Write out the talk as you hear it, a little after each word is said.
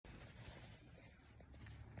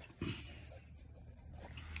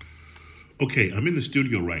Okay, I'm in the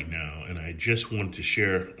studio right now, and I just wanted to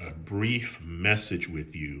share a brief message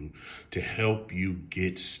with you to help you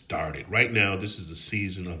get started. Right now, this is a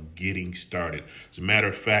season of getting started. As a matter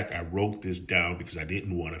of fact, I wrote this down because I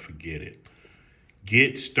didn't want to forget it.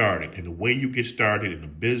 Get started. And the way you get started in a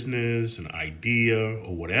business, an idea,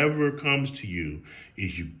 or whatever comes to you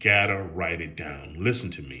is you gotta write it down. Listen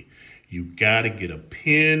to me. You gotta get a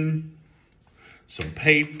pen, some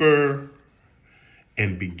paper,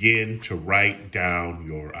 and begin to write down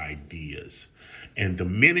your ideas. And the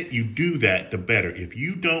minute you do that, the better. If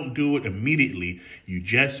you don't do it immediately, you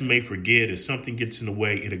just may forget. If something gets in the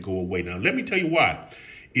way, it'll go away. Now, let me tell you why.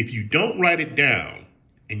 If you don't write it down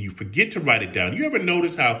and you forget to write it down, you ever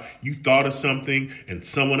notice how you thought of something and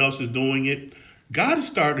someone else is doing it? God has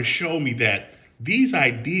started to show me that these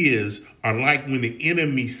ideas are like when the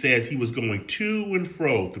enemy says he was going to and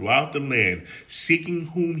fro throughout the land, seeking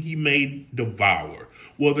whom he may devour.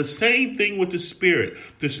 Well, the same thing with the Spirit.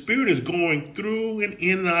 The Spirit is going through and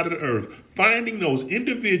in and out of the earth, finding those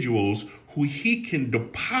individuals who he can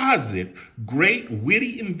deposit great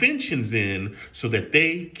witty inventions in so that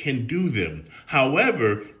they can do them.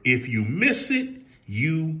 However, if you miss it,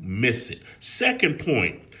 you miss it. Second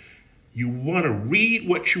point, you want to read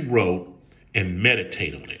what you wrote and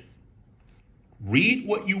meditate on it. Read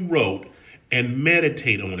what you wrote and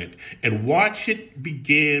meditate on it and watch it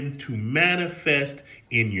begin to manifest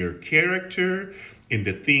in your character, in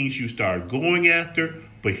the things you start going after.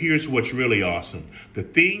 But here's what's really awesome. The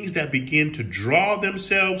things that begin to draw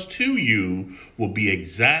themselves to you will be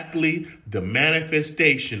exactly the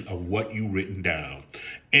manifestation of what you've written down.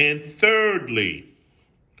 And thirdly,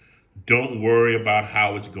 don't worry about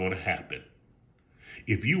how it's going to happen.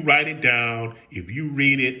 If you write it down, if you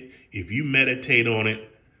read it, if you meditate on it,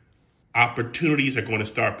 opportunities are going to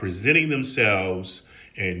start presenting themselves.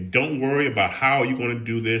 And don't worry about how you're going to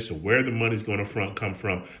do this or where the money's going to come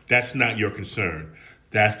from. That's not your concern.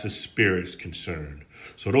 That's the Spirit's concern.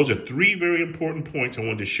 So those are three very important points I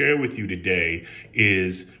wanted to share with you today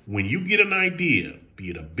is when you get an idea, be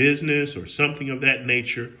it a business or something of that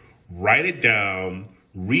nature, write it down,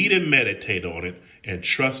 read and meditate on it, and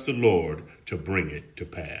trust the Lord to bring it to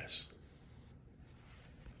pass.